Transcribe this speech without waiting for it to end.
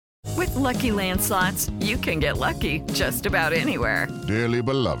Lucky Land Slots, you can get lucky just about anywhere. Dearly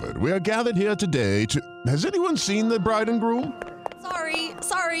beloved, we are gathered here today to... Has anyone seen the bride and groom?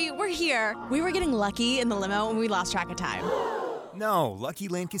 Sorry, we're here. We were getting lucky in the limo and we lost track of time. No, Lucky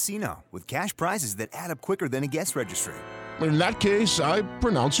Land Casino, with cash prizes that add up quicker than a guest registry. In that case, I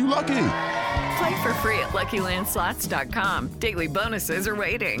pronounce you lucky. Play for free at LuckyLandSlots.com. Daily bonuses are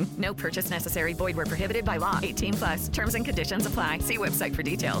waiting. No purchase necessary. Void where prohibited by law. 18+. Terms and conditions apply. See website for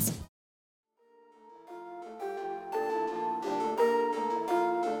details.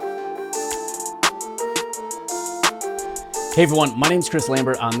 Hey everyone, my name is Chris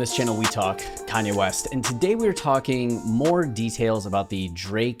Lambert. On this channel we talk Kanye West, and today we're talking more details about the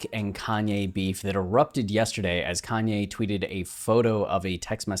Drake and Kanye beef that erupted yesterday as Kanye tweeted a photo of a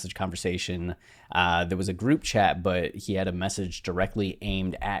text message conversation. There was a group chat, but he had a message directly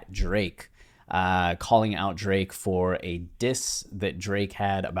aimed at Drake, calling out Drake for a diss that Drake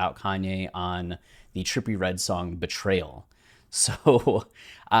had about Kanye on the Trippie Redd song Betrayal. So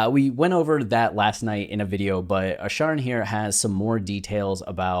we went over that last night in a video, but Asharn here has some more details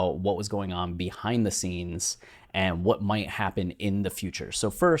about what was going on behind the scenes and what might happen in the future. So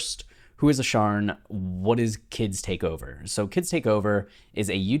first, who is Asharn? What is Kids Take Over? So Kids Take Over is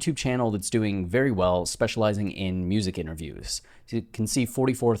a YouTube channel that's doing very well, specializing in music interviews. So you can see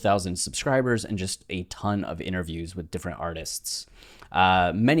 44,000 subscribers and just a ton of interviews with different artists.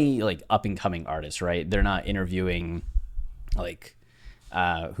 Many like up and coming artists, right? They're not interviewing like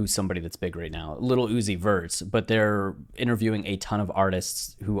who's somebody that's big right now, Lil Uzi Verts, but they're interviewing a ton of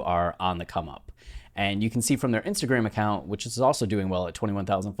artists who are on the come up. And you can see from their Instagram account, which is also doing well at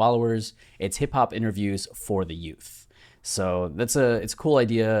 21,000 followers, it's hip hop interviews for the youth. So it's a cool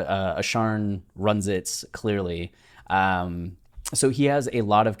idea. Asharn runs it clearly. So he has a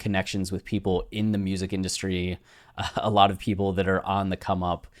lot of connections with people in the music industry, a lot of people that are on the come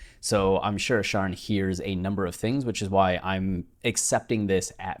up. So I'm sure Asharn hears a number of things, which is why I'm accepting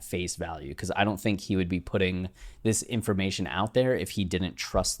this at face value, because I don't think he would be putting this information out there if he didn't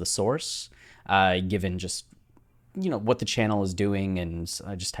trust the source, given just, what the channel is doing. And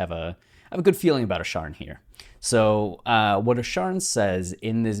I just have a good feeling about Asharn here. So what Asharn says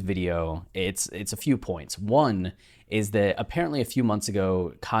in this video, it's a few points. One is that apparently a few months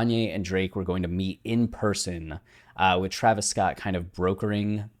ago, Kanye and Drake were going to meet in person, with Travis Scott kind of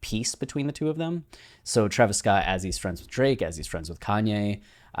brokering peace between the two of them. So Travis Scott, as he's friends with Drake, as he's friends with Kanye,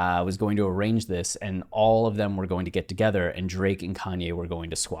 was going to arrange this, and all of them were going to get together, and Drake and Kanye were going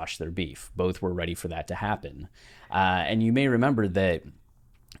to squash their beef. Both were ready for that to happen. And you may remember that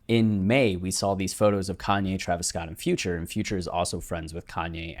in May, we saw these photos of Kanye, Travis Scott, and Future is also friends with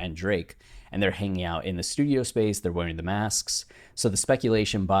Kanye and Drake, and they're hanging out in the studio space. They're wearing the masks. So the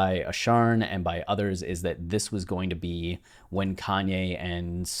speculation by Asharn and by others is that this was going to be when Kanye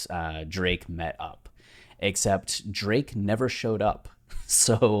and Drake met up, except Drake never showed up.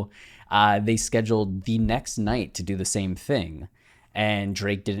 So they scheduled the next night to do the same thing, and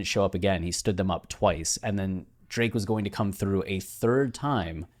Drake didn't show up again. He stood them up twice, and then Drake was going to come through a third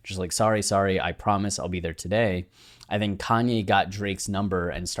time, just like, sorry, I promise I'll be there today. And then Kanye got Drake's number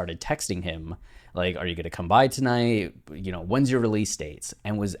and started texting him, like, are you going to come by tonight? When's your release dates?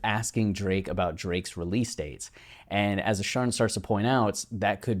 And was asking Drake about Drake's release dates. And as Asharn starts to point out,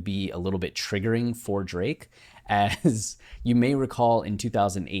 that could be a little bit triggering for Drake. As you may recall, in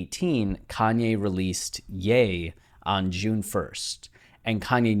 2018, Kanye released Ye on June 1st. And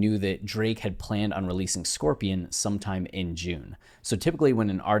Kanye knew that Drake had planned on releasing Scorpion sometime in June. So typically when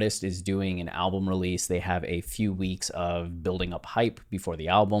an artist is doing an album release, they have a few weeks of building up hype before the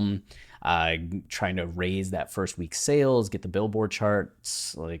album, trying to raise that first week's sales, get the Billboard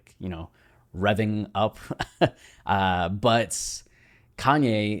charts, revving up. But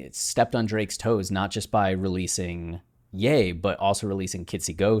Kanye stepped on Drake's toes, not just by releasing Ye, but also releasing Kids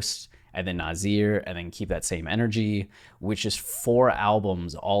See Ghosts, and then Nasir, and then Keep That Same Energy, which is 4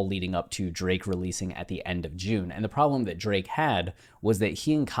 albums all leading up to Drake releasing at the end of June. And the problem that Drake had was that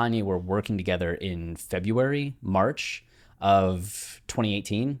he and Kanye were working together in March of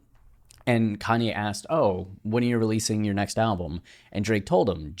 2018. And Kanye asked, when are you releasing your next album? And Drake told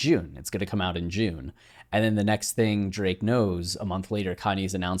him, June. It's going to come out in June. And then the next thing Drake knows, a month later,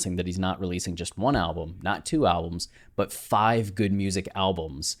 Kanye's announcing that he's not releasing just 1 album, not 2 albums, but 5 good music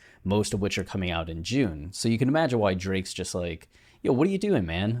albums, most of which are coming out in June. So you can imagine why Drake's just like, yo, what are you doing,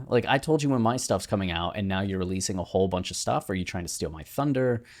 man? Like, I told you when my stuff's coming out, and now you're releasing a whole bunch of stuff. Are you trying to steal my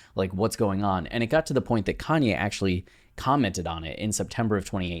thunder? Like, what's going on? And it got to the point that Kanye actually commented on it in September of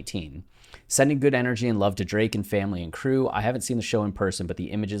 2018. Sending good energy and love to Drake and family and crew. I haven't seen the show in person, but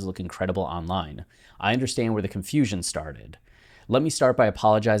the images look incredible online. I understand where the confusion started. Let me start by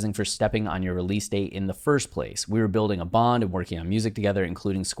apologizing for stepping on your release date in the first place. We were building a bond and working on music together,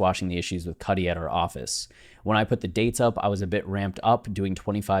 including squashing the issues with Cudi at our office. When I put the dates up, I was a bit ramped up, doing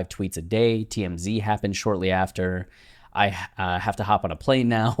 25 tweets a day. TMZ happened shortly after. I have to hop on a plane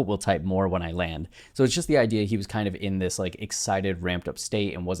now. We'll type more when I land. So it's just the idea he was kind of in this like excited, ramped up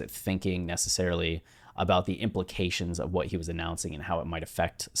state and wasn't thinking necessarily about the implications of what he was announcing and how it might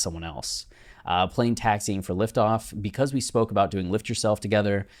affect someone else. Plane taxiing for liftoff. Because we spoke about doing Lift Yourself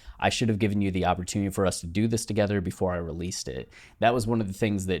together, I should have given you the opportunity for us to do this together before I released it. That was one of the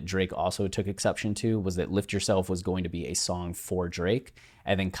things that Drake also took exception to, was that Lift Yourself was going to be a song for Drake.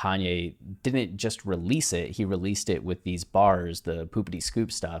 And then Kanye didn't just release it, he released it with these bars, the poopity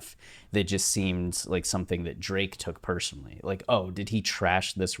scoop stuff, that just seemed like something that Drake took personally. Like, oh, did he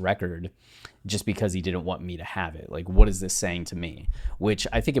trash this record just because he didn't want me to have it? Like, what is this saying to me? Which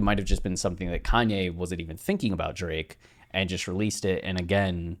I think it might have just been something that Kanye wasn't even thinking about Drake and just released it. And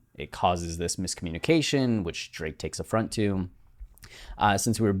again, it causes this miscommunication, which Drake takes affront to.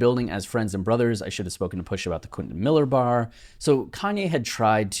 Since we were building as friends and brothers, I should have spoken to Push about the Quentin Miller bar. So Kanye had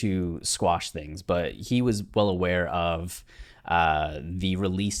tried to squash things, but he was well aware of the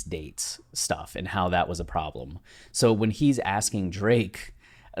release dates stuff and how that was a problem. So when he's asking Drake,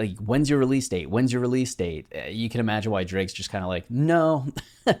 like, when's your release date? When's your release date? You can imagine why Drake's just kind of like, no.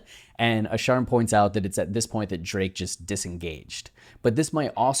 And Asharm points out that it's at this point that Drake just disengaged. But this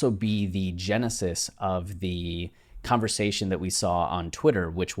might also be the genesis of the conversation that we saw on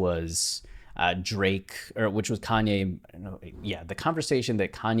Twitter, which was Kanye. The conversation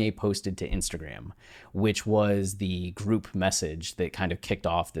that Kanye posted to Instagram, which was the group message that kind of kicked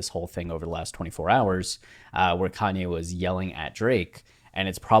off this whole thing over the last 24 hours, where Kanye was yelling at Drake. And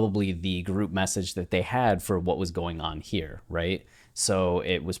it's probably the group message that they had for what was going on here, right? So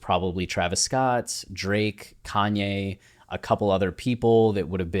it was probably Travis Scott, Drake, Kanye, a couple other people that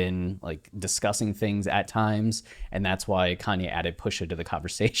would have been like discussing things at times. And that's why Kanye added Pusha to the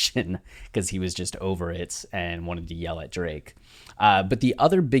conversation, because he was just over it and wanted to yell at Drake. But the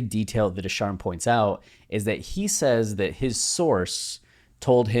other big detail that Asharm points out is that he says that his source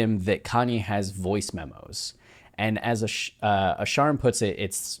told him that Kanye has voice memos. And as Asharm puts it,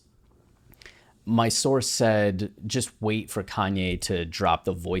 it's, my source said, just wait for Kanye to drop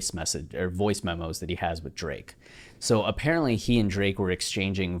the voice message or voice memos that he has with Drake. So apparently he and Drake were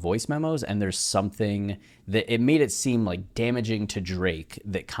exchanging voice memos, and there's something that it made it seem like damaging to Drake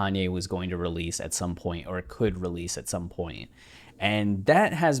that Kanye was going to release at some point, or could release at some point. And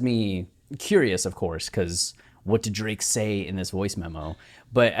that has me curious, of course, because what did Drake say in this voice memo?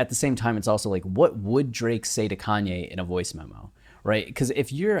 But at the same time, it's also like, what would Drake say to Kanye in a voice memo, right? Because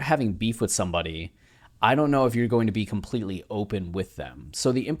if you're having beef with somebody, I don't know if you're going to be completely open with them.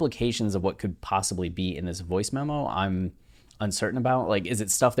 So the implications of what could possibly be in this voice memo, I'm uncertain about. Like, is it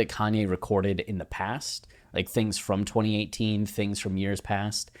stuff that Kanye recorded in the past? Like things from 2018, things from years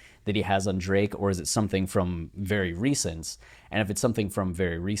past that he has on Drake? Or is it something from very recent? And if it's something from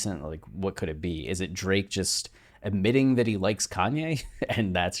very recent, like what could it be? Is it Drake just admitting that he likes Kanye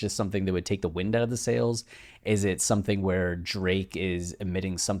and that's just something that would take the wind out of the sails? Is it something where Drake is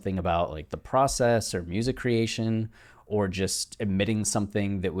admitting something about like the process or music creation, or just admitting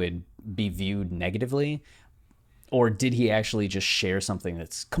something that would be viewed negatively? Or did he actually just share something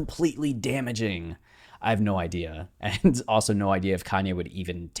that's completely damaging? I have no idea. And also no idea if Kanye would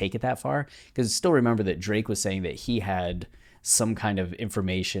even take it that far, because still remember that Drake was saying that he had some kind of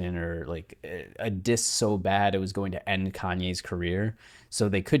information or like a diss so bad it was going to end Kanye's career. So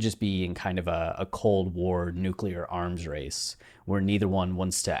they could just be in kind of a Cold War nuclear arms race where neither one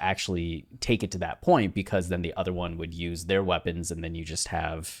wants to actually take it to that point, because then the other one would use their weapons and then you just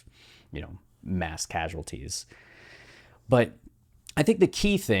have, mass casualties. But I think the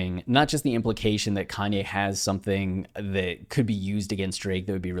key thing, not just the implication that Kanye has something that could be used against Drake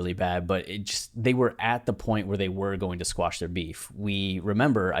that would be really bad, but they were at the point where they were going to squash their beef. We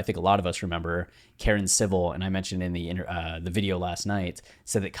remember, I think a lot of us remember, Karen Civil, and I mentioned in the video last night,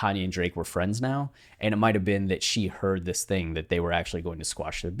 said that Kanye and Drake were friends now. And it might have been that she heard this thing that they were actually going to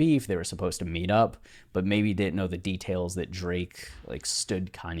squash their beef. They were supposed to meet up, but maybe didn't know the details that Drake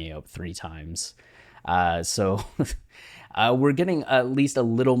stood Kanye up 3 times. So we're getting at least a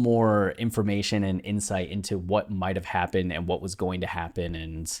little more information and insight into what might have happened and what was going to happen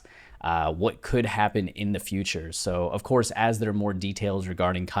and what could happen in the future. So, of course, as there are more details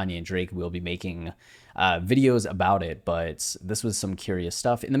regarding Kanye and Drake, we'll be making videos about it. But this was some curious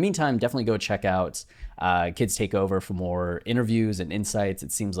stuff. In the meantime, definitely go check out Kids Take Over for more interviews and insights.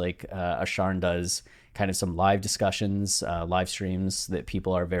 It seems like Asharn does kind of some live discussions, live streams that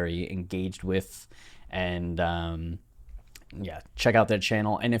people are very engaged with. And yeah, check out that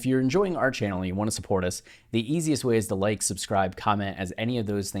channel. And if you're enjoying our channel and you want to support us, the easiest way is to like, subscribe, comment, as any of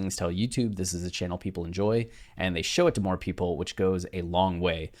those things tell YouTube this is a channel people enjoy, and they show it to more people, which goes a long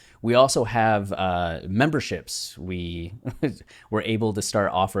way. We also have memberships. We were able to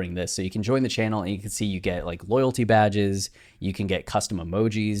start offering this. So you can join the channel and you can see you get like loyalty badges, you can get custom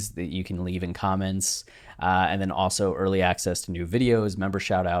emojis that you can leave in comments, and then also early access to new videos, member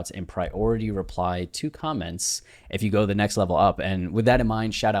shout outs, and priority reply to comments if you go the next level up. And with that in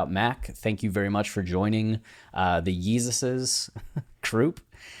mind, shout out Mac. Thank you very much for joining the Yeezuses group.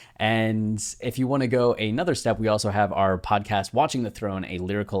 And if you want to go another step, we also have our podcast, Watching the Throne, a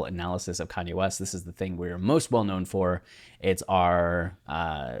lyrical analysis of Kanye West. This is the thing we're most well known for. It's our,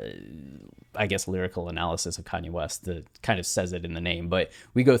 I guess, lyrical analysis of Kanye West. That kind of says it in the name. But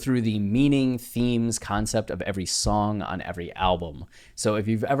we go through the meaning, themes, concept of every song on every album. So if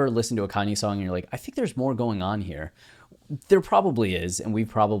you've ever listened to a Kanye song and you're like, I think there's more going on here, there probably is, and we've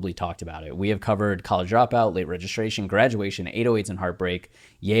probably talked about it. We have covered College Dropout, Late Registration, Graduation, 808s and Heartbreak,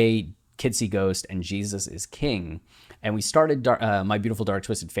 Yay, Kids See Ghost, and Jesus is King. And we started My Beautiful Dark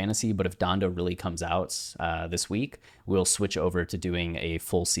Twisted Fantasy, but if Donda really comes out this week, we'll switch over to doing a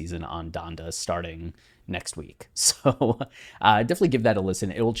full season on Donda starting next week. So definitely give that a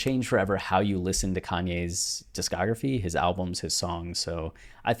listen. It will change forever how you listen to Kanye's discography, his albums, his songs. So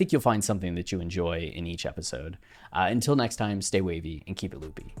I think you'll find something that you enjoy in each episode. Until next time, stay wavy and keep it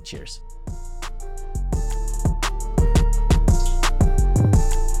loopy. Cheers.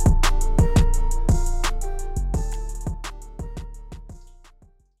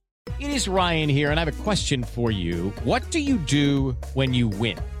 It is Ryan here, and I have a question for you. What do you do when you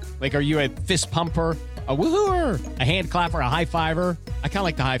win? Like, are you a fist pumper, a woohooer, a hand clapper, a high fiver? I kind of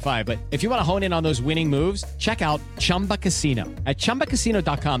like the high five, but if you want to hone in on those winning moves, check out Chumba Casino. At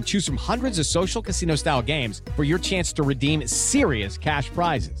ChumbaCasino.com, choose from hundreds of social casino-style games for your chance to redeem serious cash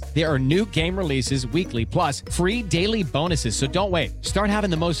prizes. There are new game releases weekly, plus free daily bonuses. So don't wait. Start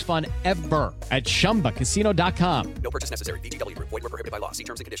having the most fun ever at ChumbaCasino.com. No purchase necessary. VGW Group. Void where prohibited by law. See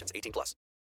terms and conditions. 18+.